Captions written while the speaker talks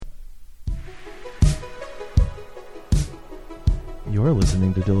You're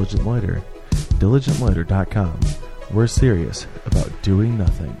listening to Diligent Loiter. DiligentLoiter.com. We're serious about doing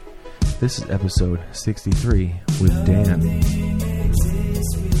nothing. This is episode 63 with Dan.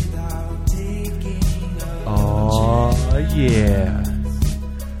 Oh yeah.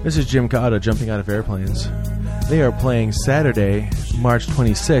 This is Jim Cotta jumping out of airplanes. They are playing Saturday, March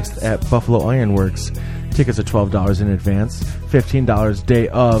 26th at Buffalo Ironworks. Tickets are $12 in advance, $15 day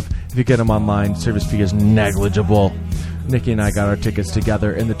of. If you get them online, service fee is negligible. Nikki and I got our tickets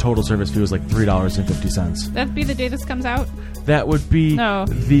together, and the total service fee was like $3.50. That'd be the day this comes out? That would be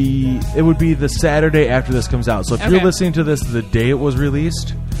it would be the Saturday after this comes out. So if you're listening to this the day it was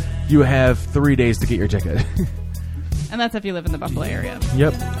released, you have 3 days to get your ticket. And that's if you live in the Buffalo area.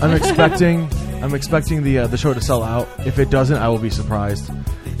 Yep. I'm expecting the show to sell out. If it doesn't, I will be surprised.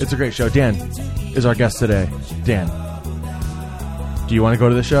 It's a great show. Dan is our guest today. Dan, do you want to go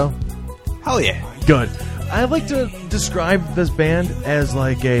to the show? Hell yeah. Good. I'd like to describe this band as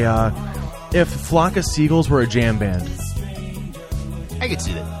like a if Flock of Seagulls were a jam band. I can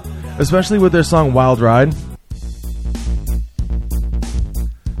see that. Especially with their song Wild Ride.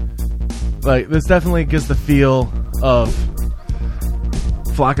 Like, this definitely gives the feel of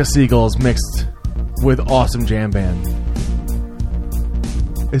Flock of Seagulls mixed with awesome jam band.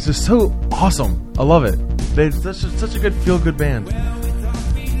 It's just so awesome. I love it. They're such a good feel-good band.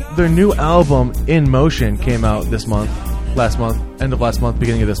 Their new album, In Motion, came out last month, end of last month,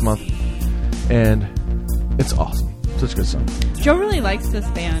 beginning of this month. And it's awesome. Such a good song. Joe really likes this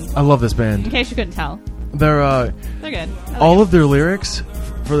band. I love this band. In case you couldn't tell. They're good. All of their lyrics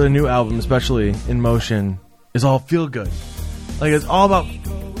for their new album, especially In Motion, is all feel good. Like, it's all about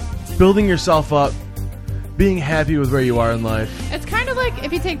building yourself up, being happy with where you are in life. It's kind of like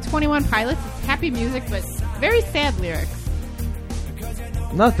if you take 21 Pilots, it's happy music, but very sad lyrics.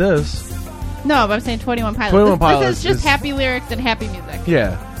 Not this. No, but I'm saying 21 Pilots. 21 Pilots this is just happy lyrics and happy music.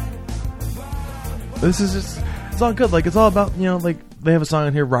 Yeah. This is just, it's all good. Like, it's all about, like, they have a song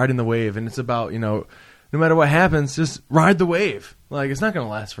in here, Riding the Wave, and it's about, no matter what happens, just ride the wave. Like, it's not going to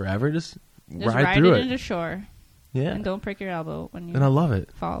last forever. Just ride through it. Ride it into shore. Yeah. And don't break your elbow when you and I love it.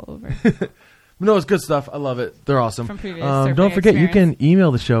 fall over. No, it's good stuff. I love it. They're awesome. From previous don't forget, you can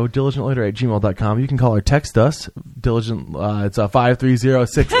email the show, diligentloiter@gmail.com. You can call or text us. It's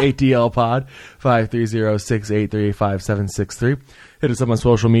 530-68DL-POD, 530-683-5763. Hit us up on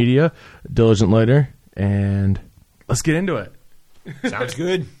social media, Diligent Loiter, and let's get into it. Sounds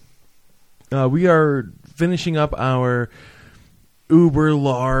good. We are finishing up our uber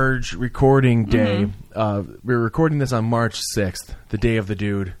large recording day. We're recording this on March 6th, the day of the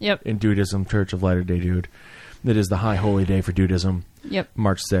dude. Yep. In Dudism, Church of Latter-day Dude. It is the high holy day for Dudism. Yep.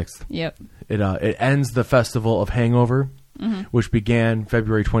 March 6th. Yep. It ends the festival of Hangover, which began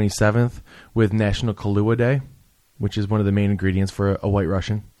February 27th with National Kahlua Day, which is one of the main ingredients for a White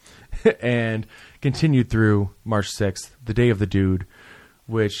Russian, and continued through March 6th, the day of the dude,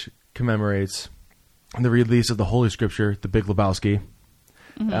 which commemorates the release of the Holy Scripture, The Big Lebowski,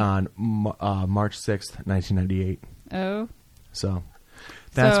 on March 6th, 1998. Oh. So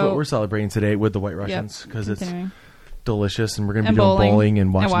that's what we're celebrating today with the White Russians, because it's delicious, and we're going to be doing bowling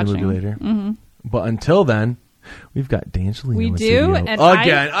and watching the movie later. But until then, we've got D'Angelino. We in do. studio. And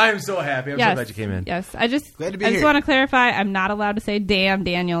again, I'm so happy. I'm so glad you came in. Yes. I just Glad to be here. want to clarify, I'm not allowed to say damn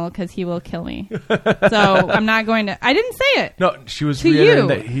Daniel because he will kill me. So I'm not going to. I didn't say it. No, she was To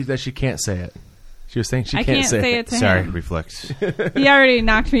reiterating that she can't say it. She was saying I can't say it to Sorry, him. reflex. He already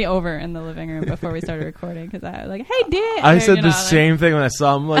knocked me over in the living room before we started recording because I was like, "Hey, Dan." I said the same thing when I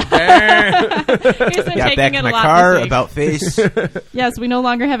saw him. Like, Got back in my car, about face. Yes, we no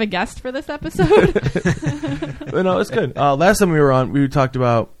longer have a guest for this episode. But no, it's good. Last time we were on, we talked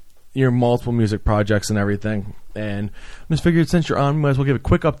about your multiple music projects and everything. And I just figured since you're on, we might as well give a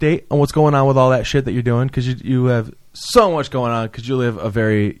quick update on what's going on with all that shit that you're doing, because you have so much going on, because you live a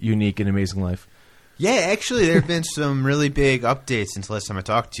very unique and amazing life. Yeah, actually, there have been some really big updates since the last time I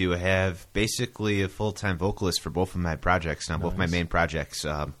talked to you. I have basically a full-time vocalist for both of my projects now, both my main projects.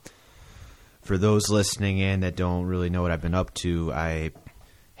 For those listening in that don't really know what I've been up to, I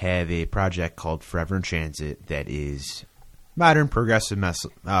have a project called Forever in Transit that is modern progressive metal.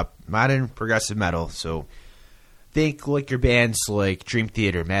 So think like your bands like Dream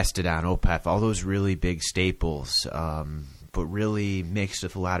Theater, Mastodon, Opeth, all those really big staples. But really mixed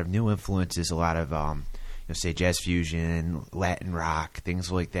with a lot of new influences, a lot of, say, jazz fusion, Latin rock, things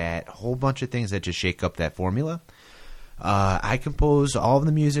like that. A whole bunch of things that just shake up that formula. I compose all of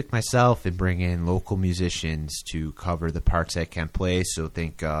the music myself and bring in local musicians to cover the parts I can play. So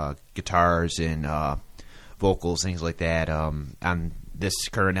think guitars and vocals, things like that. On this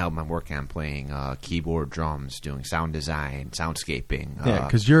current album I'm working on, playing keyboard, drums, doing sound design, soundscaping. Yeah,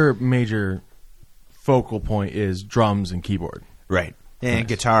 because your major focal point is drums and keyboard. Right. And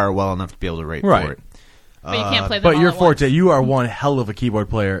guitar well enough to be able to write Right. for it. But you can't play them But all your at forte, once. you are one hell of a keyboard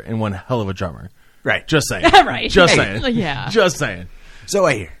player and one hell of a drummer. Right. Just saying. Right. Just Hey. saying. Yeah. Just saying. So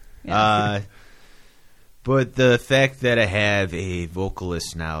I hear. Yeah. But the fact that I have a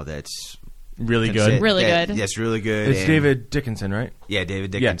vocalist now that's Really good. Really good. Yes, really good. It's and- David Dickinson, right? Yeah, David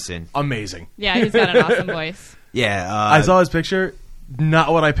Dickinson. Yeah. Amazing. Yeah, he's got an awesome voice. Yeah. I saw his picture.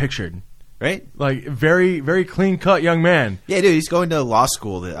 Not what I pictured. Right? Like, very, very clean-cut young man. Yeah, dude, he's going to law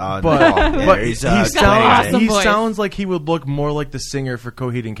school. But, yeah, but he's, he, got an awesome he voice. sounds like he would look more like the singer for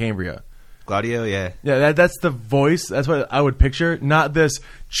Coheed and Cambria. Claudio, yeah. Yeah, that's the voice. That's what I would picture. Not this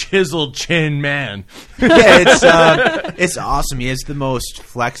chiseled chin man. Yeah, it's awesome. He has the most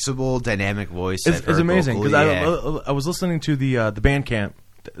flexible, dynamic voice. It's, I've heard amazing because vocally, I was listening to the Bandcamp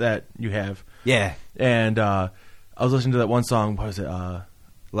that you have, yeah. and I was listening to that one song. What was it?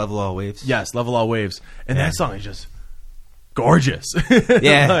 Level All Waves. Yes, Level All Waves, and Yeah. that song is just gorgeous.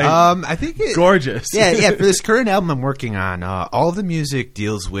 Yeah, Like, I think it, gorgeous. yeah. For this current album I'm working on, all of the music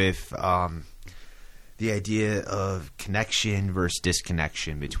deals with the idea of connection versus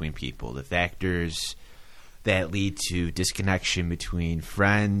disconnection between people. The factors that lead to disconnection between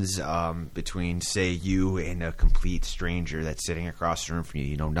friends, between, say, you and a complete stranger that's sitting across the room from you.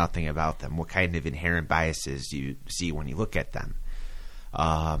 You know nothing about them. What kind of inherent biases do you see when you look at them?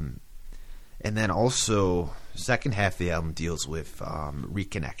 And then also, second half of the album deals with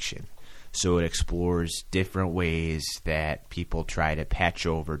reconnection. So it explores different ways that people try to patch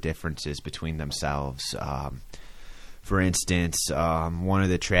over differences between themselves. For instance, one of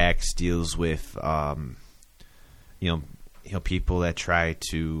the tracks deals with people that try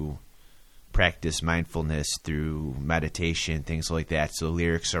to practice mindfulness through meditation, things like that. So the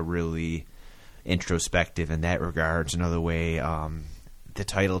lyrics are really introspective in that regards. Another way, the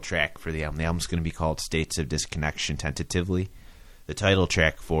title track for the album's going to be called States of Disconnection tentatively. The title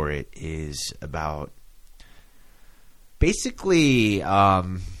track for it is about basically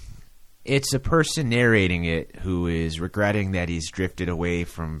it's a person narrating it who is regretting that he's drifted away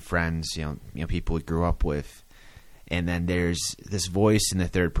from friends, people he grew up with. And then there's this voice in the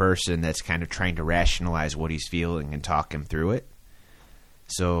third person that's kind of trying to rationalize what he's feeling and talk him through it.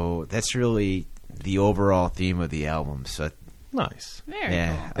 So that's really the overall theme of the album. So Nice. Very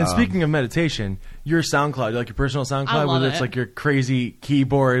yeah. cool. And speaking of meditation, your SoundCloud, like your personal I SoundCloud, love whether it's it. like your crazy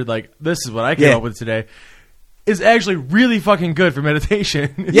keyboard, like this is what I came Yeah. up with today, is actually really fucking good for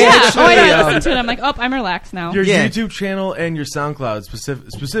meditation. Yeah. actually, Oh, I listen to it. I'm like, oh, I'm relaxed now. Your Yeah. YouTube channel and your SoundCloud,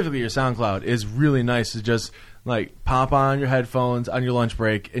 specifically your SoundCloud, is really nice to just like pop on your headphones on your lunch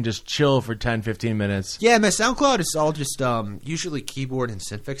break and just chill for 10, 15 minutes. Yeah, my SoundCloud is all just usually keyboard and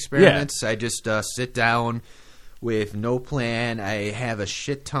synth experiments. I just sit down with no plan. I have a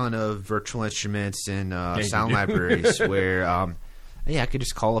shit ton of virtual instruments and sound libraries where I could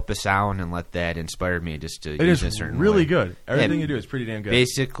just call up a sound and let that inspire me just to It use is it a certain really way. good. Everything Yeah, you do is pretty damn good.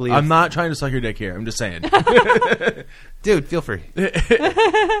 Basically, I'm not trying to suck your dick here. I'm just saying. dude, feel free.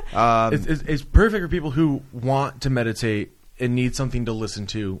 It's perfect for people who want to meditate and need something to listen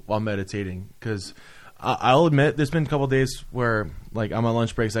to while meditating. Because I'll admit, there's been a couple days where, like, I'm on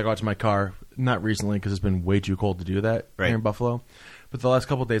lunch breaks. I go out to my car. Not recently, because it's been way too cold to do that Right. here in Buffalo. But the last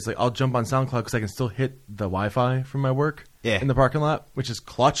couple of days, like, I'll jump on SoundCloud because I can still hit the Wi-Fi from my work Yeah. in the parking lot, which is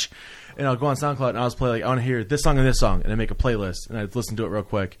clutch. And I'll go on SoundCloud and I'll just play, like, I want to hear this song and this song, and I make a playlist and I listen to it real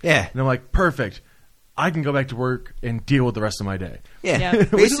quick. Yeah. And I'm like, perfect. I can go back to work and deal with the rest of my day. Yeah, Yeah.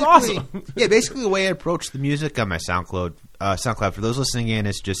 Which is awesome. Yeah, basically the way I approach the music on my SoundCloud for those listening in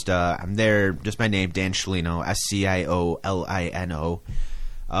is just I'm there, just my name, Dan Scilino, SCIOLINO.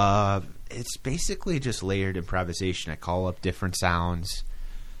 It's basically just layered improvisation. I call up different sounds.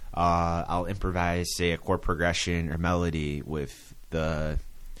 I'll improvise, say, a chord progression or melody with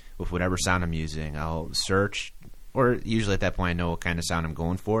whatever sound I'm using. I'll search, or usually at that point I know what kind of sound I'm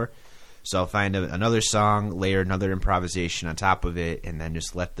going for. So I'll find another song, layer another improvisation on top of it, and then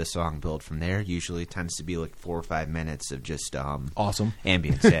just let the song build from there. Usually it tends to be like 4 or 5 minutes of just Awesome.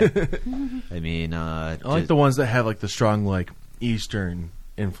 ambience. Yeah. I mean, I like the ones that have like the strong like Eastern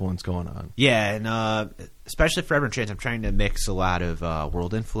influence going on. yeah, and especially for Everett Chance, I'm trying to mix a lot of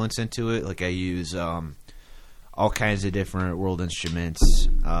world influence into it. Like I use all kinds of different world instruments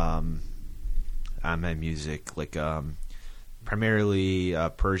on my music, like primarily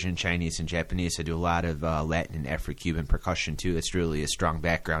Persian, Chinese, and Japanese. I do a lot of Latin and Afro-Cuban percussion too. That's really a strong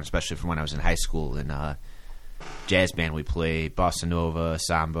background, especially from when I was in high school. In jazz band, we play bossa nova,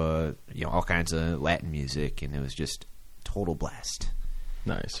 samba, all kinds of Latin music, and it was just total blast.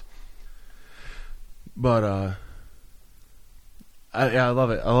 Nice. But I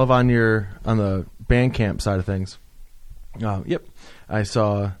love it. I love on the Bandcamp side of things. Yep. I was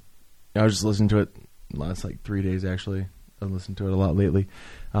just listening to it last 3 days actually. I've listened to it a lot lately.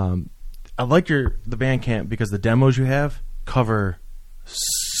 I like the Bandcamp because the demos you have cover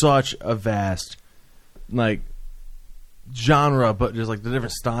such a vast genre, but just the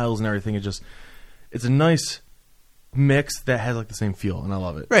different styles and everything. It's a nice mix that has the same feel, and I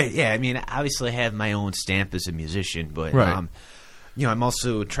love it. Right. Yeah. I mean, obviously I have my own stamp as a musician, but right. I'm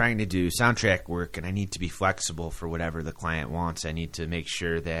also trying to do soundtrack work, and I need to be flexible for whatever the client wants. I need to make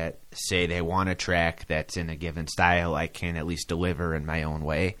sure that, say they want a track that's in a given style, I can at least deliver in my own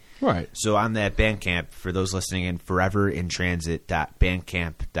way. Right. So on that Bandcamp, for those listening in,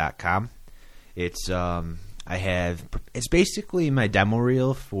 foreverinTransit.bandcamp.com, it's basically my demo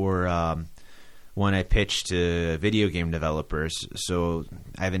reel for when I pitch to video game developers. So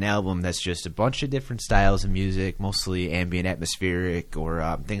I have an album that's just a bunch of different styles of music, mostly ambient, atmospheric,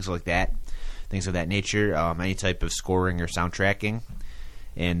 or things like that, things of that nature, any type of scoring or soundtracking.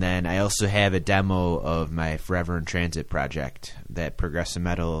 And then I also have a demo of my Forever in Transit project, that progressive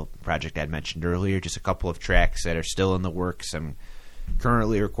metal project I mentioned earlier, just a couple of tracks that are still in the works. I'm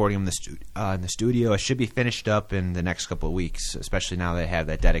currently recording them in the studio. I should be finished up in the next couple of weeks, especially now that I have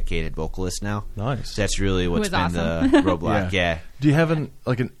that dedicated vocalist now. Nice. So that's really what's been awesome. the roadblock. Yeah. Do you have an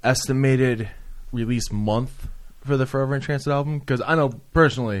estimated release month for the Forever in Transit album? Because I know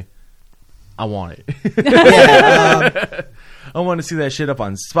personally, I want it. I want to see that shit up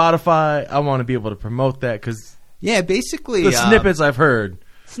on Spotify. I want to be able to promote that because basically the snippets I've heard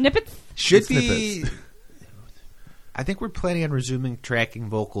Snippets? should be. I think we're planning on resuming tracking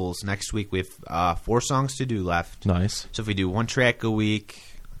vocals next week. We have 4 songs to do left. Nice. So if we do 1 track a week,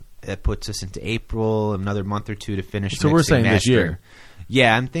 that puts us into April, another month or 2 to finish. So we're saying mastering. this year.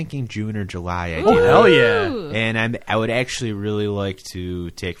 Yeah, I'm thinking June or July. Oh, hell yeah. And I would actually really like to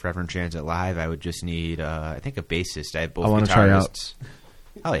take Forever in Transit live. I would just need, I think, a bassist. I have both guitarists. I want to try out.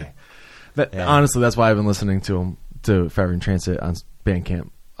 Hell yeah. Honestly, that's why I've been listening to Forever in Transit on Bandcamp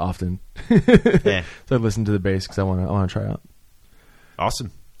often. Yeah. So I listen to the bass because I want to try out.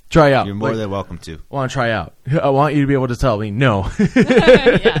 Awesome. Try out. You're more than welcome to. I want to try out. I want you to be able to tell me no.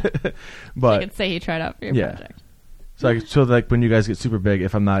 Yeah. But I could say he tried out for your project. So when you guys get super big,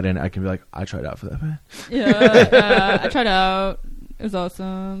 if I'm not in, I can be like, I tried out for that band. Yeah, I tried out. It was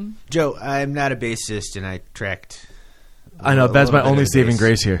awesome. Joe, I'm not a bassist, and I tracked. I know that's my only saving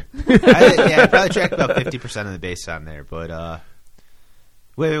grace here. I probably tracked about 50% of the bass on there, but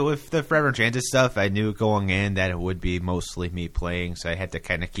with the Forever in Transit stuff, I knew going in that it would be mostly me playing, so I had to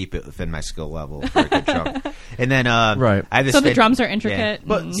kind of keep it within my skill level for a good chunk. And then, right. I have this so the drums are intricate.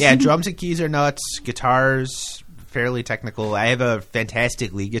 Yeah, drums and keys are nuts. Guitars, fairly technical. I have a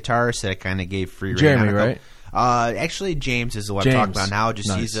fantastic lead guitarist that I kind of gave free rein. Jeremy, right? Actually, James is the one I'm talking about now. Just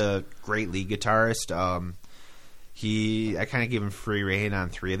nice. He's a great lead guitarist. I kind of gave him free rein on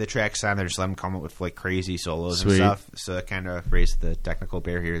 3 of the tracks on there, just let him come up with crazy solos and stuff. So it kind of raised the technical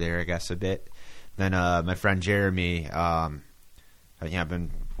barrier there, I guess, a bit. Then my friend Jeremy, I've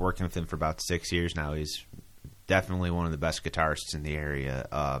been working with him for about 6 years now. He's definitely one of the best guitarists in the area,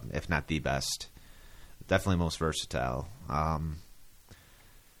 if not the best. Definitely most versatile.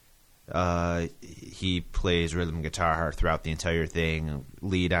 He plays rhythm guitar throughout the entire thing,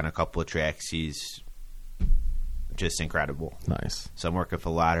 lead on a couple of tracks. He's just incredible. Nice. So I'm working with a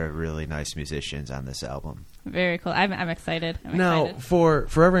lot of really nice musicians on this album. Very cool. I'm excited. Now, for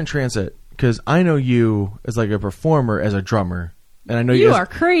Forever in Transit, because I know you as a performer, as a drummer, and I know you are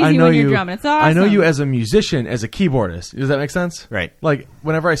crazy when you're drumming. It's awesome. I know you as a musician, as a keyboardist. Does that make sense? Right.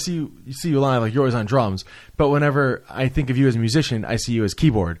 Whenever I see you live, you're always on drums. But whenever I think of you as a musician, I see you as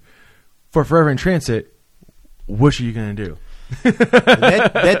keyboard. For Forever in Transit, what are you going to do?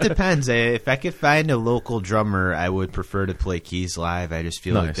 that depends. If I could find a local drummer, I would prefer to play keys live. I just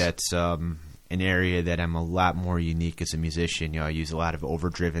feel like that's an area that I'm a lot more unique as a musician. I use a lot of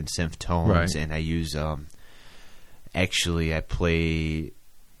overdriven synth tones, and I use actually I play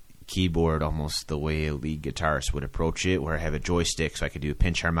keyboard almost the way a lead guitarist would approach it, where I have a joystick so I could do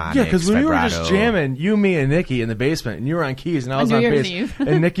pinch harmonics. Yeah, because when vibrato. we were just jamming, you, me, and Nikki in the basement, and you were on keys, and I was on bass,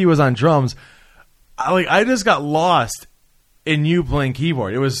 and Nikki was on drums. I just got lost in you playing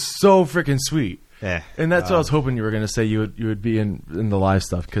keyboard. It was so freaking sweet. Yeah, and that's what I was hoping you were going to say. You would be in the live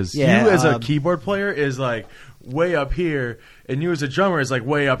stuff, because you as a keyboard player is way up here, and you as a drummer is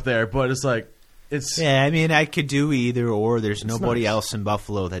way up there. But it's yeah. I mean, I could do either or. There's nobody else in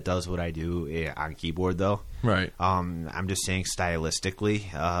Buffalo that does what I do on keyboard, though. Right. I'm just saying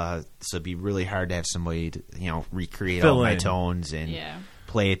stylistically. So it'd be really hard to have somebody to recreate Fill all my in. tones and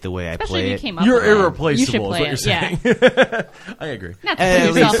play it the way I Especially play if you it. came up You're with it. You should irreplaceable, is play what you're it. saying. Yeah. I agree. Not to At put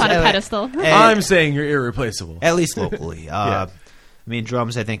yourself least- on a at- pedestal. I'm saying you're irreplaceable. At least locally. Yeah. I mean,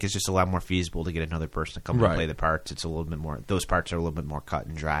 drums, I think, is just a lot more feasible to get another person to come Right. and play the parts. It's a little bit more, those parts are a little bit more cut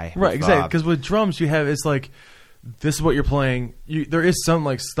and dry. Right, With, exactly. Because with drums, you have, it's like, this is what you're playing. There is some,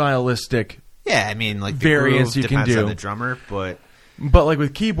 like, stylistic, yeah, I mean, like, the variants groove you can depends on do. the drummer, but but, like,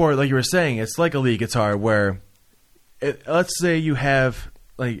 with keyboard, like you were saying, it's like a lead guitar where, let's say you have,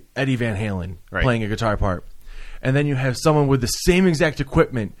 like, Eddie Van Halen Right. playing a guitar part. And then you have someone with the same exact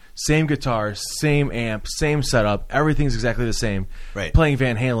equipment, same guitar, same amp, same setup, everything's exactly the same. Right. Playing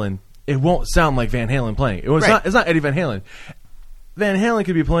Van Halen, it won't sound like Van Halen playing. Right. It's not Eddie Van Halen. Van Halen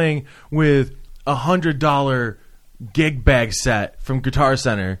could be playing with $100 gig bag set from Guitar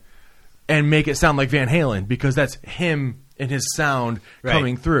Center and make it sound like Van Halen because that's him and his sound Right.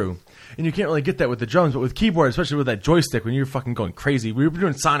 coming through. And you can't really get that with the drums, but with keyboard, especially with that joystick, when you're fucking going crazy. We were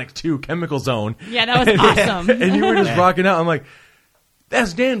doing Sonic 2 Chemical Zone. Yeah, that was awesome. And you were just Yeah. rocking out. I'm like,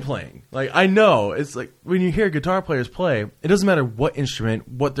 that's Dan playing. Like, I know. It's like when you hear guitar players play, it doesn't matter what instrument,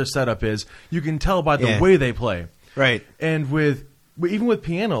 what their setup is. You can tell by the Yeah. way they play. right. And even with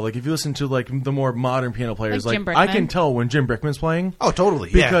piano, like if you listen to like the more modern piano players, Like Jim like I can Brickman? tell when Jim Brickman's playing. Oh, totally.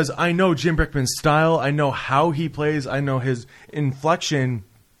 Yeah. Because I know Jim Brickman's style. I know how he plays. I know his inflection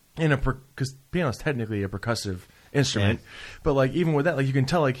because piano is technically a percussive instrument. Yeah. But like even with that, like you can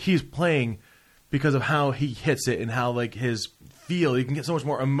tell like he's playing because of how he hits it and how like his feel. You can get so much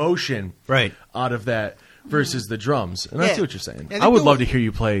more emotion Right. out of that versus the drums. And I Yeah. see what you're saying. Yeah, I would the- love to hear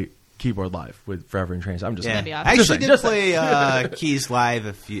you play keyboard live with Forever in Trains. I'm just Yeah. That'd be awesome. I Just actually saying, did play keys live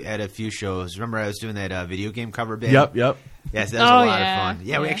at a few shows. Remember, I was doing that video game cover band. Yep. Yes, that was Oh, a lot yeah. of fun.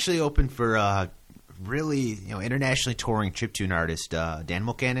 Yeah, we Yeah. actually opened for really internationally touring chiptune artist Dan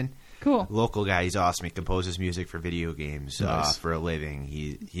Mulcanen. Cool. Local guy, he's awesome. He composes music for video games Nice. for a living.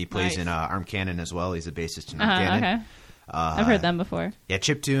 He plays Nice. in Arm Cannon as well. He's a bassist in Arm Cannon. Okay. I've heard them before. Yeah,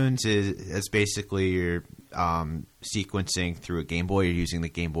 chiptunes is basically your sequencing through a Game Boy. You're using the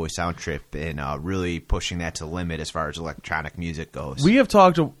Game Boy Sound Trip and really pushing that to the limit as far as electronic music goes. We have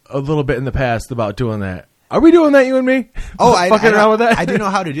talked a little bit in the past about doing that. Are we doing that, you and me? Fucking I around with that? I do know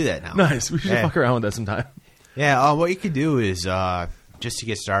how to do that now. Nice. We should Yeah. fuck around with that sometime. Yeah, what you could do is just to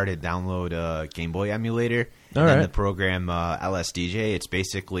get started, download a Game Boy emulator All and then right. the program LSDJ. It's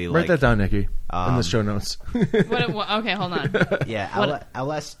basically Write like that down, Nikki, in the show notes. Okay, hold on. yeah, What-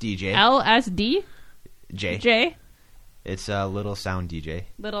 LSDJ. LSD J. J It's a little sound DJ,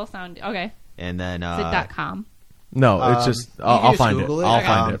 little sound. Okay. and then Is it .com? No, it's just you I'll can just find it. Google it. I'll Okay.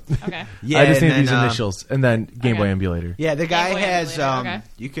 find it. Okay. yeah, I just and need these then, initials and then Game Boy Okay. emulator. Yeah, the guy Game Boy has. emulator, okay.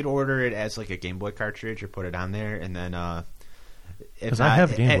 You could order it as like a Game Boy cartridge or put it on there, and then if 'Cause I not-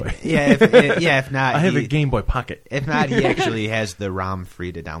 have a Game Boy. if not, I have a he- Game Boy Pocket. If not, he actually has the ROM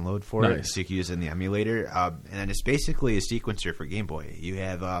free to download for it, Nice. so you can use it in the emulator. And then it's basically a sequencer for Game Boy. You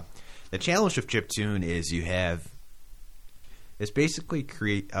have the challenge of chiptune is it's basically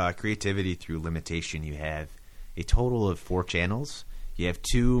creativity through limitation. You have a total of 4 channels. You have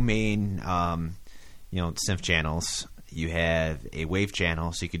 2 main synth channels. You have a wave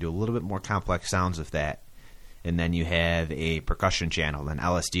channel, so you can do a little bit more complex sounds with that. And then you have a percussion channel. Then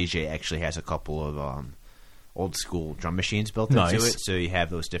LSDJ actually has a couple of old school drum machines built into Nice. it, so you have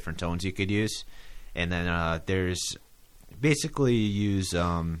those different tones you could use. And then there's basically you use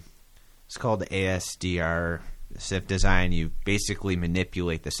it's called the ASDR synth design. You basically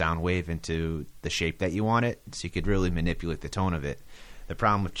manipulate the sound wave into the shape that you want it, so you could really manipulate the tone of it. The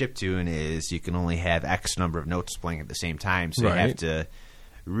problem with chiptune is you can only have X number of notes playing at the same time, so you have Right. to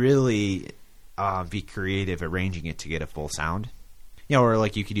really be creative arranging it to get a full sound. Or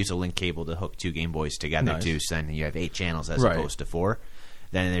like you could use a link cable to hook 2 Game Boys together Nice. too, so then you have 8 channels as Right. opposed to 4.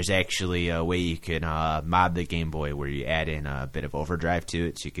 Then there's actually a way you can mod the Game Boy where you add in a bit of overdrive to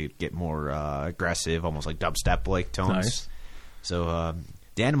it, so you could get more aggressive, almost like dubstep-like tones. Nice. So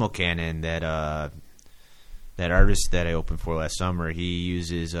Dan Mulcanen, that artist that I opened for last summer, he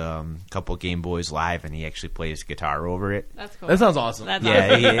uses a couple Game Boys live, and he actually plays guitar over it. That's cool. That sounds awesome. That's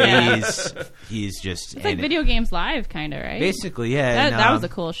Yeah, awesome. Yeah. he's just It's like Video Games Live, kind of, right? basically, yeah. That- and, that was a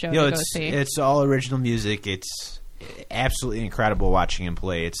cool show to go it's, see. It's all original music. It's absolutely incredible watching him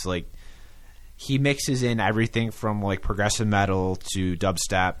play. It's like he mixes in everything from like progressive metal to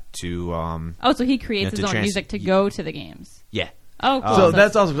dubstep to Oh, so he creates Yeah, his to own music to go to the games. yeah. Oh, cool. So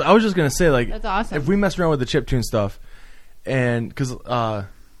that's awesome. I was just gonna say, like, That's awesome. if we mess around with the chiptune stuff, and because I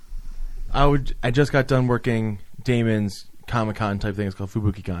just got done working Damon's Comic-Con type thing. It's called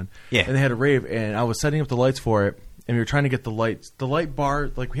FubukiCon. Yeah. And they had a rave, and I was setting up the lights for it, and we were trying to get the light bar.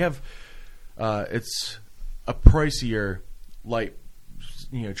 Like we have, it's a pricier light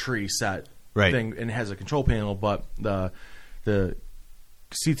tree set Right. thing, and it has a control panel. But the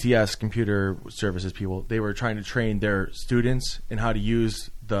CTS computer services people, they were trying to train their students in how to use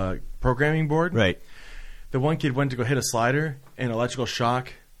the programming board. Right. The one kid went to go hit a slider, and electrical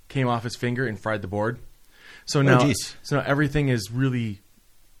shock came off his finger and fried the board. So now, everything is really.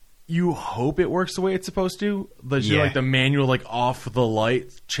 You hope it works the way it's supposed to. But you like the manual, like off the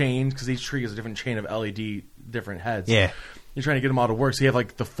light chains, because each tree has a different chain of LED, different heads. Yeah. You're trying to get them all to work. So you have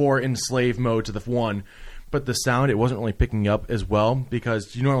like the 4 in slave mode to the 1. But the sound, it wasn't really picking up as well,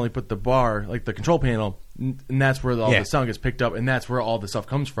 because you normally put the bar, like the control panel, and that's where all the sound gets picked up, and that's where all the stuff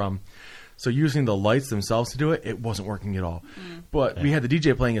comes from. So using the lights themselves to do it, it wasn't working at all. But we had the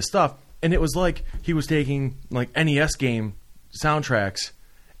DJ playing his stuff, and it was like he was taking like NES game soundtracks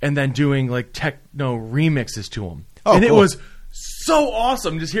and then doing like techno remixes to them. Oh, and it cool. was so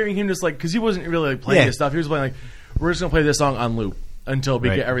awesome just hearing him just like, because he wasn't really like playing his stuff. He was playing like, we're just going to play this song on loop until we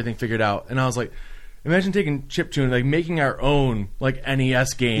get everything figured out. And I was like, imagine taking chiptune, like making our own like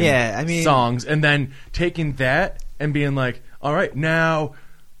NES game songs, and then taking that and being like, all right, now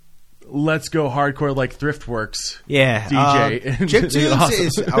let's go hardcore like Thriftworks. Yeah, DJ. Chiptunes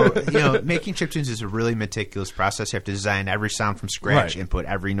is making chiptunes is a really meticulous process. You have to design every sound from scratch and put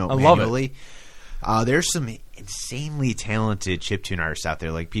every note manually. There's some insanely talented chiptune artists out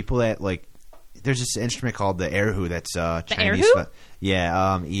there, like people that like. There's this instrument called the erhu that's Chinese. Erhu?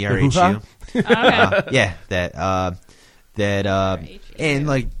 Yeah, ERHU. And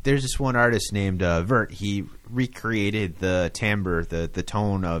like there's this one artist named Vert. He recreated the timbre, the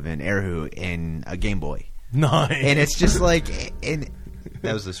tone of an erhu in a Game Boy. Nice. And it's just like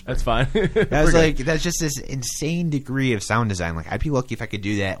that was this. That's fine. That's just this insane degree of sound design. Like I'd be lucky if I could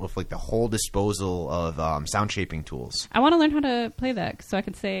do that with like the whole disposal of sound shaping tools. I want to learn how to play that so I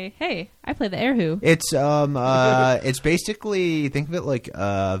can say, "Hey, I play the erhu." It's basically, think of it like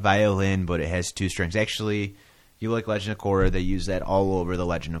a violin, but it has 2 strings. Actually, you like Legend of Korra? They use that all over the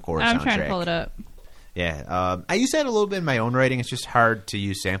Legend of Korra soundtrack. I'm trying to pull it up. Yeah, I use that a little bit in my own writing. It's just hard to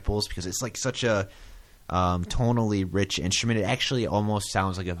use samples because it's like such a tonally rich instrument. It actually almost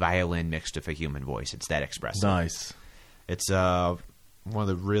sounds like a violin mixed with a human voice. It's that expressive. Nice. It's one of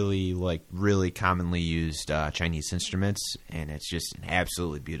the really commonly used Chinese instruments, and it's just an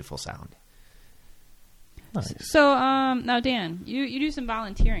absolutely beautiful sound. Nice. So now, Dan, you do some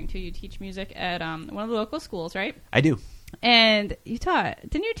volunteering too. You teach music at one of the local schools, right? I do. And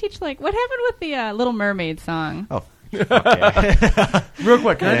didn't you teach like what happened with the Little Mermaid song? Oh, okay. Real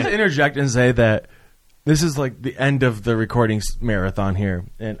quick, can I just interject and say that this is like the end of the recording marathon here,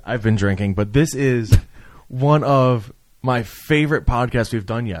 and I've been drinking, but this is one of my favorite podcasts we've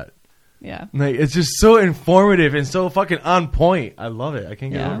done yet. Yeah. Like, it's just so informative and so fucking on point. I love it. I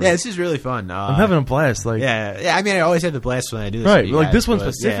can't get over it. Yeah, this is really fun. I'm having a blast. Like, yeah. I mean, I always have a blast when I do this. Right. with you Like guys, this one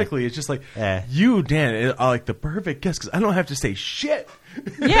but, specifically, it's just like you, Dan, are like the perfect guest because I don't have to say shit.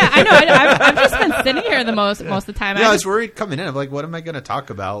 Yeah, I know. I've just been sitting here the most of the time. Yeah, I was worried coming in. I'm like, what am I going to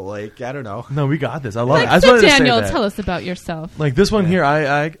talk about? Like, I don't know. No, we got this. I love it. I so just wanted Daniel, to say that. tell us about yourself. Like this one here,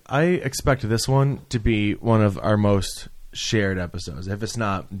 I expect this one to be one of our most shared episodes. If it's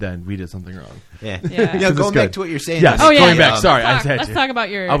not, then we did something wrong. Yeah. Yeah. Going back to what you're saying. Yes. Going back. Sorry, I had let's to. talk about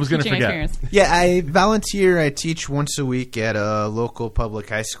your I was gonna teaching forget. experience. Yeah, I volunteer. I teach once a week at a local public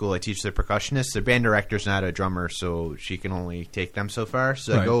high school. I teach the percussionists. The band director's not a drummer, so she can only take them so far.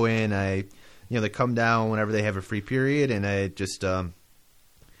 So I go in. They come down whenever they have a free period, and I just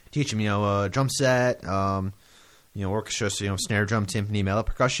teach them. A drum set. Orchestra. So, snare, drum, timpani, mallet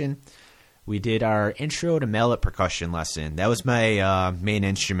percussion. We did our intro to mallet percussion lesson. That was my main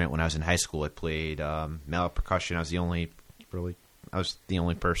instrument when I was in high school. I played mallet percussion. I was the only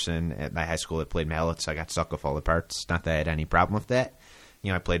person at my high school that played mallets. I got stuck with all the parts. Not that I had any problem with that.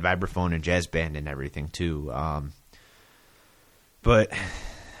 I played vibraphone and jazz band and everything too. But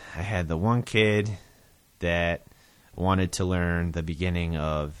I had the one kid that wanted to learn the beginning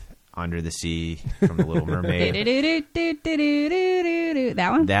of Under the Sea from The Little Mermaid.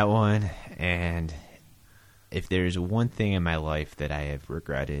 That one. And if there's one thing in my life that I have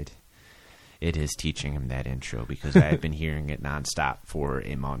regretted, it is teaching him that intro, because I have been hearing it nonstop for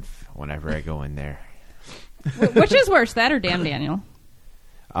a month whenever I go in there. Which is worse, that or Damn Daniel?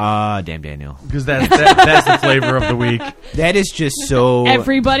 Damn Daniel. Because that's the flavor of the week. That is just so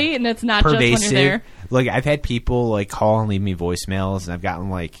everybody, and it's not pervasive. just when you're there. Like, I've had people like call and leave me voicemails, and I've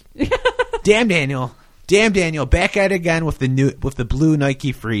gotten like, Damn Daniel, back at it again with the blue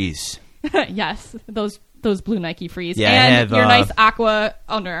Nike Freeze. Yes, those blue Nike Freeze, Yeah, and your nice aqua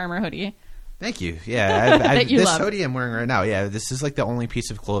Under Armour hoodie. Thank you. Yeah, That you this love. hoodie I'm wearing right now. Yeah, this is like the only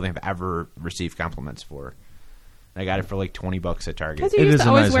piece of clothing I've ever received compliments for. I got it for like $20 at Target. Because you It used is to a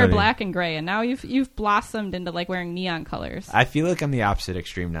always nice wear hoodie. black and gray, and now you've blossomed into like wearing neon colors. I feel like I'm the opposite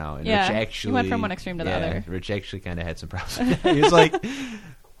extreme now. And Yeah, Rich you actually went from one extreme to the other. Rich actually kind of had some problems with that. He was like,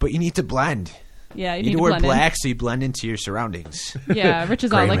 but you need to blend. Yeah, you You need need to wear blend in. black so you blend into your surroundings. Yeah, Rich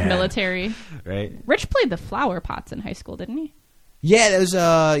is all Gray like man. military. Right? Rich played the flower pots in high school, didn't he? Yeah, that was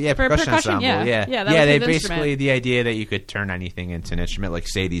For percussion percussion, ensemble. yeah. Yeah, Yeah, that was they his basically instrument. the idea that you could turn anything into an instrument, like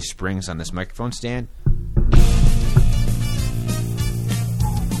say these springs on this microphone stand.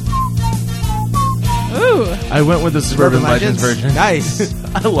 Ooh, I went with the Suburban Legends version. Nice.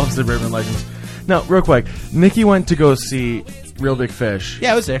 I love Suburban Legends. Now, real quick, Nikki went to go see Real Big Fish.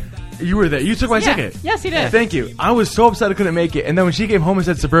 Yeah, I was there. You were there. You took my yeah. ticket. Yes, he did. Thank you. I was so upset I couldn't make it, and then when she came home and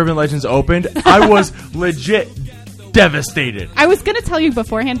said Suburban Legends opened, I was legit devastated I was gonna tell you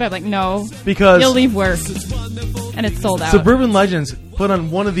beforehand, but I'm like, no, because you'll leave work, and it's sold out. Suburban Legends put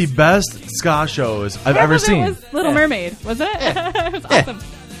on one of the best ska shows I've ever It seen. was Little Mermaid, wasn't it? it was awesome.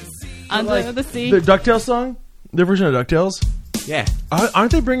 Under the sea. The DuckTales song, their version of DuckTales. Yeah.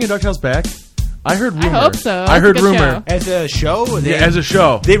 Aren't they bringing DuckTales back? I heard rumor. hope so. I That's heard a good rumor. show. As a show? Yeah, as a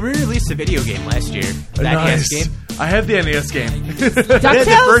show. They re-released a video game last year. The Nice. NES game. I had the NES game.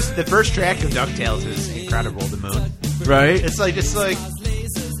 DuckTales? The first track of DuckTales is incredible, The Moon. Right? It's like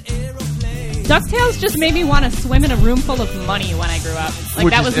DuckTales just made me want to swim in a room full of money when I grew up. Like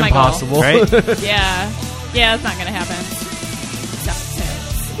Which that is was my impossible. goal. right? Yeah, that's not gonna happen.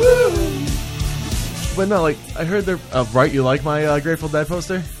 DuckTales. But no, like, I heard they're... right, you like my Grateful Dead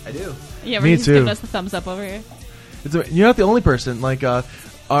poster? I do. Yeah, Me we're just too. giving us the thumbs up over here. You're not the only person. Like,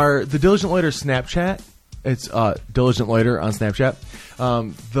 the Diligent Loiter Snapchat. It's Diligent Loiter on Snapchat.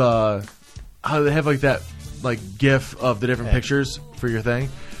 How they have like that GIF of the different pictures for your thing.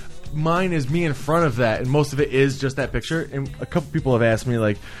 Mine is me in front of that, and most of it is just that picture. And a couple people have asked me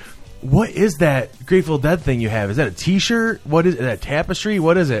like, "What is that Grateful Dead thing you have? Is that a T-shirt? What is that tapestry?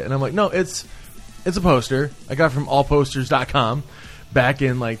 What is it?" And I'm like, "No, it's a poster. I got it from allposters.com back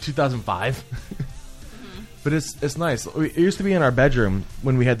in 2005." But it's nice. It used to be in our bedroom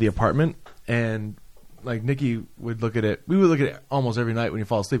when we had the apartment, and Nikki would look at it. We would look at it almost every night when you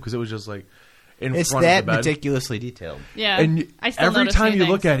fall asleep because it was just in It's front that of the bed. meticulously detailed. Yeah, And I still every notice time new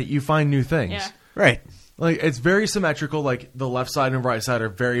you look things. at it, you find new things. Yeah. Right. It's very symmetrical. The left side and right side are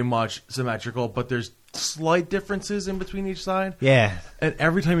very much symmetrical, but there's slight differences in between each side. Yeah. And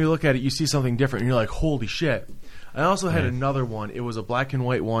every time you look at it, you see something different, and you're like, "Holy shit!" I also had another one. It was a black and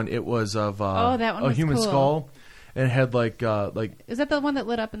white one. It was of that one a was human cool. skull, and it had Is that the one that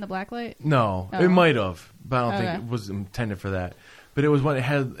lit up in the black light? no, Oh. it might have, but I don't Okay. think it was intended for that. But it was one.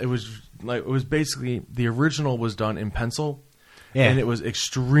 It was basically the original was done in pencil, Yeah. and it was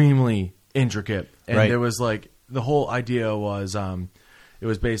extremely intricate. And Right. there was the whole idea was it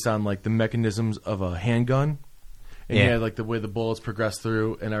was based on the mechanisms of a handgun, and Yeah. you had the way the bullets progress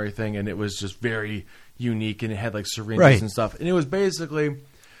through and everything, and it was just very unique, and it had syringes Right. and stuff, and it was basically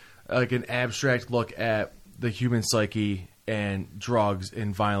an abstract look at the human psyche and drugs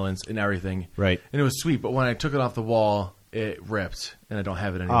and violence and everything. Right. And it was sweet, but when I took it off the wall, it ripped, and I don't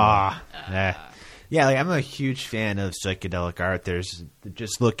have it anymore. Yeah, I'm a huge fan of psychedelic art. There's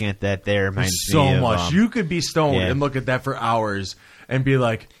just looking at that there reminds So me of, much. You could be stoned yeah. and look at that for hours and be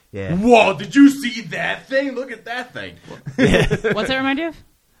like, Yeah. "Whoa, did you see that thing? Look at that thing." What's it remind you of?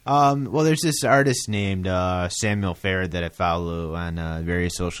 Well, there's this artist named Samuel Fair that I follow on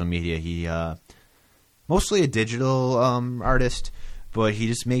various social media. He mostly a digital artist, but he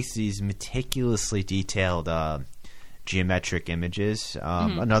just makes these meticulously detailed geometric images.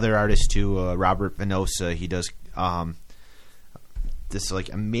 Another artist too, Robert Venosa. He does this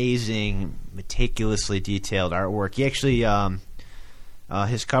amazing, meticulously detailed artwork. He actually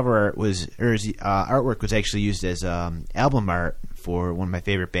his cover art was, or his artwork was actually used as album art for one of my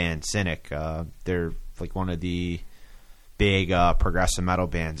favorite bands, Cynic. They're one of the big progressive metal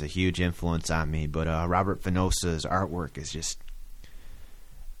bands, a huge influence on me. But Robert Venosa's artwork is just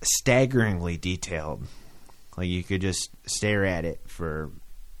staggeringly detailed. You could just stare at it forever.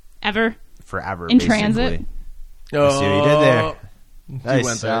 In basically. transit? Oh, see what you did there. You Nice.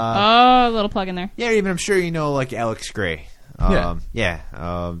 went there. Oh, a little plug in there. Yeah, even I'm sure you know Alex Gray. Yeah.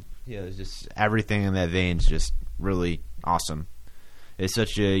 It's just everything in that vein is just really awesome. It's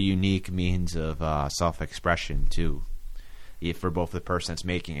such a unique means of self-expression too, for both the person that's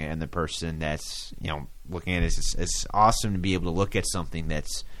making it and the person that's looking at it. It's awesome to be able to look at something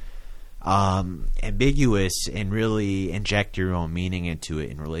that's ambiguous and really inject your own meaning into it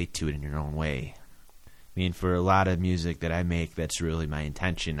and relate to it in your own way. I mean, for a lot of music that I make, that's really my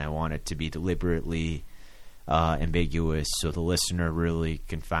intention. I want it to be deliberately ambiguous, so the listener really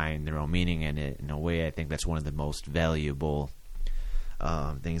can find their own meaning in it. In a way, I think that's one of the most valuable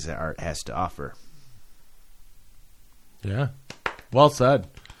things that art has to offer. Yeah. Well said.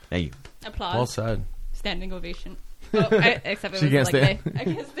 Thank you. Applause. Well said. Standing ovation. Except it She was can't like stand. I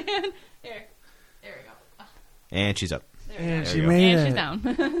can't stand. There we go. And she's up. There we And go. she you go. made And it. she's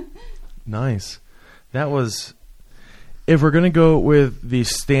down. Nice. That was. If we're gonna go with the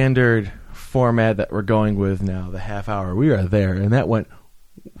standard format that we're going with now, the half hour, we are there, and that went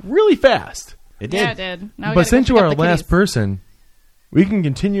really fast. It did. Yeah, it did. Now we But gotta since go you pick are up our the last kitties. person, we can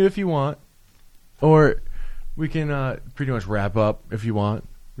continue if you want, or we can pretty much wrap up if you want.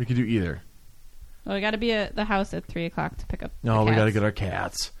 We can do either. Well, we got to be at the house at 3:00 to pick up. No, the we got to cats. get our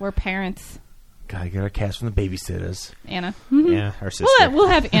cats. We're parents, Got to get our cats from the babysitters. Anna. Yeah, our sister. We'll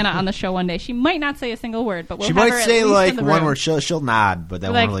have Anna on the show one day. She might not say a single word, but we'll she have might her at say least like in the one room. word. She'll nod, but that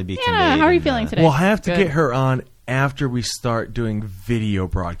We're won't like, really be Anna, conveyed. how are you in feeling the- today? We'll have to Good. get her on after we start doing video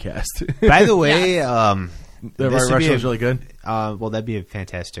broadcast. By the way, The this White would Russian be was really good. well, that'd be a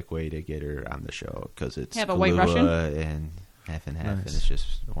fantastic way to get her on the show because it's Have a White Kahlua and half and half, and Nice. it's just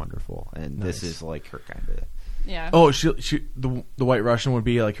wonderful. And this Nice. is like her kind of, Yeah. Oh, the White Russian would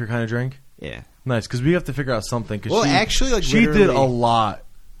be like her kind of drink. yeah. Nice, because we have to figure out something. Cause Well, she, actually, like, she did literally- a lot,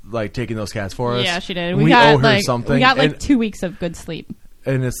 like taking those cats for us. Yeah, she did. We got owe her like something. We got like and, 2 weeks of good sleep.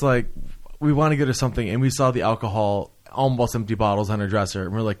 and it's like we want to get her something, and we saw the alcohol, almost empty bottles on her dresser,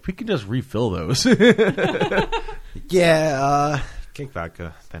 and we're like, we can just refill those. Yeah, cake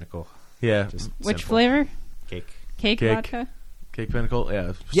vodka, Pinnacle. Yeah, Just Which simple. flavor? Cake. Cake, Cake. vodka. Cake Pinnacle.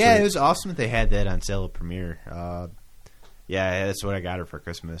 Yeah, Yeah, sweet. it was awesome that they had that on sale at Premiere. Yeah, that's what I got her for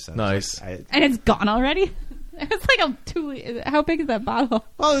Christmas. I was Nice. like, And it's gone already. It's like a 2. How big is that bottle?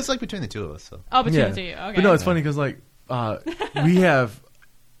 well, it's like between the two of us. So Oh, between Yeah. the two of you. Okay. But no, it's funny because like we have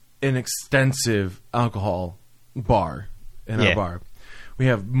an extensive alcohol bar in our Yeah. bar. We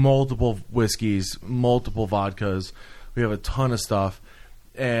have multiple whiskeys, multiple vodkas. We have a ton of stuff,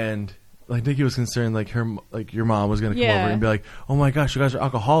 and like Nikki was concerned, like your mom was going to come Yeah. over and be like, "Oh my gosh, you guys are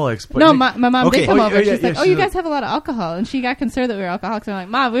alcoholics." But No, Nick- my mom Okay. did come Oh, over. yeah, She's yeah, like, yeah, "Oh, you she's guys have a lot of alcohol," and she got concerned that we were alcoholics. I'm like,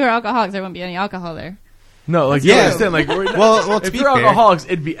 "Mom, if we were alcoholics, there wouldn't be any alcohol there." no, like you Yeah. understand, like we're Well, to if be you're fair- alcoholics,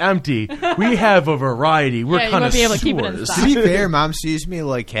 it'd be empty. We have a variety. We're Yeah, you kind of won't be able to keep it in sewers. stock. to be fair, Mom sees me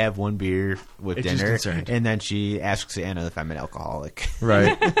like have one beer with And she's dinner, concerned. and then she asks Anna if I'm an alcoholic,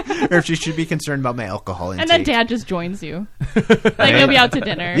 Right? or if she should be concerned about my alcohol intake. And then Dad just joins you. Like he'll be out to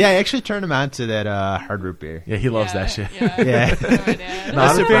dinner. Yeah, I actually turned him on to that hard root beer. Yeah, he loves that shit. Yeah. Yeah. Oh, my dad. Not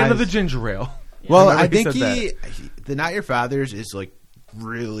a fan surprised. of the ginger ale. Well, I I remember think he said the Not Your Father's is like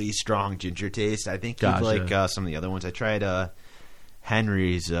really strong ginger taste. I think he'd Gotcha. like some of the other ones. I tried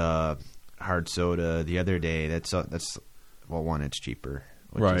Henry's hard soda the other day. That's well, one, it's cheaper,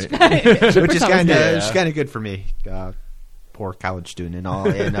 which is, Right. which is kind of Yeah. it's kind of good for me. Poor college student and all.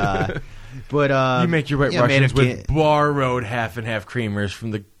 And but You make your White yeah, made Russians him with Bar Road half and half creamers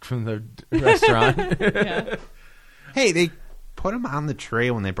from the restaurant. Yeah. Hey, they put them on the tray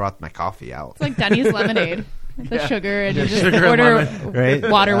when they brought my coffee out. It's like Denny's lemonade. The sugar and you just sugar and order lemon.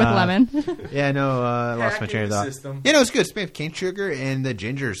 Right? water with lemon. Yeah, no, I lost my train of thought. system. Yeah, no, it's good. It's made with cane sugar, and the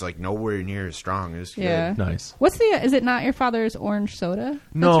ginger is like nowhere near as strong. It's good. Yeah. Nice. What's is it Not Your Father's orange soda?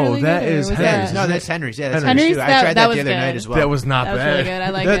 No, That's really that good, or is was Henry's. No, that's Henry's. Yeah, that's Henry's. Henry's. too. I That- tried that that was the other good. night as well. That was not That was bad. really good. I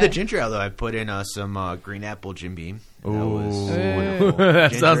like the it. ginger ale, though, I put in some green apple Jim Beam. That Ooh. was Ooh. wonderful.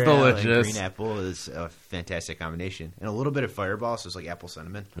 That Ginger sounds ale and delicious. green apple is a fantastic combination. And a little bit of Fireball, so it's like apple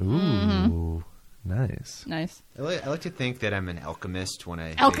cinnamon. Ooh, nice. Nice. I like to think that I'm an alchemist when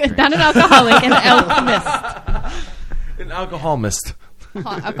I Not make drinks. an alcoholic, an alchemist. An alcohol mist.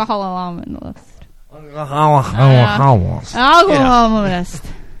 Alcoholist. Well, Alcoholist.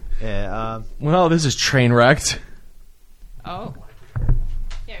 Yeah, this is train wrecked. Oh.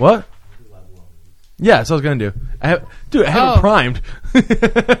 What? Yeah, that's what I was gonna do. I have it Oh. primed.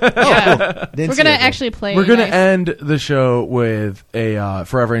 Yeah. didn't We're see going to that. actually play. We're gonna nice- end the show with a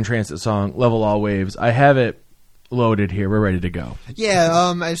Forever in Transit song, "Level All Waves." I have it loaded here. We're ready to go.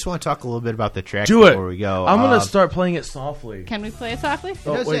 Yeah, I just want to talk a little bit about the track Do it. before we go. I'm gonna start playing it softly. Can we play it softly?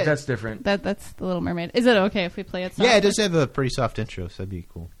 Oh does wait, it. that's different. That's The Little Mermaid. Is it okay if we play it softly? Yeah, it does have a pretty soft intro, so that'd be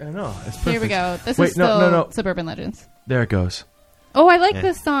cool. I know. It's perfect. Here we go. This Wait, is still no. Suburban Legends. There it goes. Oh, I like Yeah.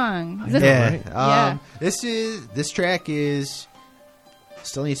 this song. Is this- Yeah, right? Yeah. This track is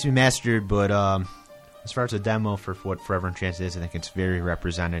still needs to be mastered, but as far as a demo for what Forever in Transit is, I think it's very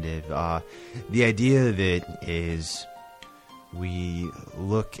representative. The idea of it is we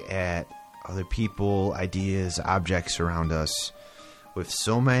look at other people, ideas, objects around us with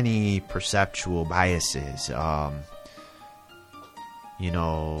so many perceptual biases.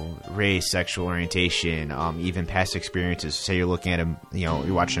 race, sexual orientation, even past experiences. Say you're looking at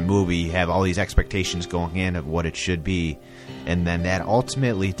you're watching a movie, you have all these expectations going in of what it should be, and then that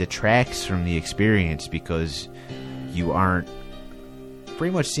ultimately detracts from the experience because you aren't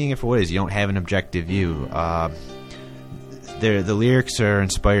pretty much seeing it for what it is. You don't have an objective view. The lyrics are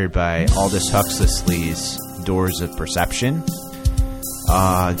inspired by Aldous Huxley's Doors of Perception.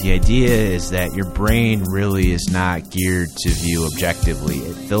 The idea is that your brain really is not geared to view objectively.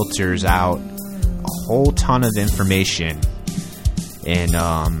 It filters out a whole ton of information, and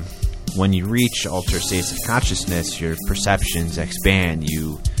when you reach altered states of consciousness, your perceptions expand.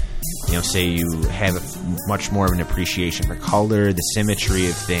 Say you have much more of an appreciation for color, the symmetry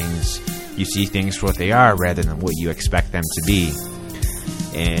of things. You see things for what they are rather than what you expect them to be.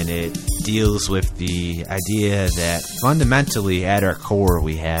 And it deals with the idea that fundamentally at our core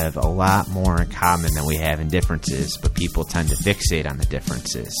we have a lot more in common than we have in differences, but people tend to fixate on the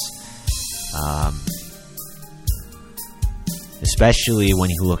differences. Especially when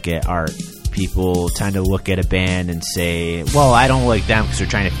you look at art. People tend to look at a band and say, well, I don't like them because they're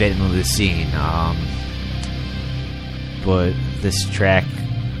trying to fit into the scene. But this track,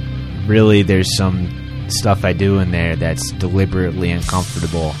 really, there's some stuff I do in there that's deliberately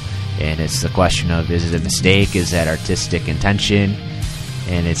uncomfortable. And it's the question of, is it a mistake? Is that artistic intention?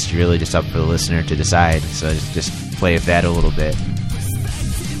 And it's really just up for the listener to decide. So just play with that a little bit.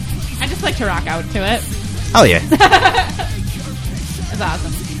 I just like to rock out to it. Oh, yeah. It's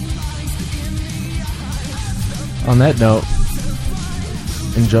awesome. On that note,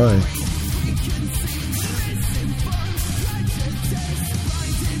 enjoy.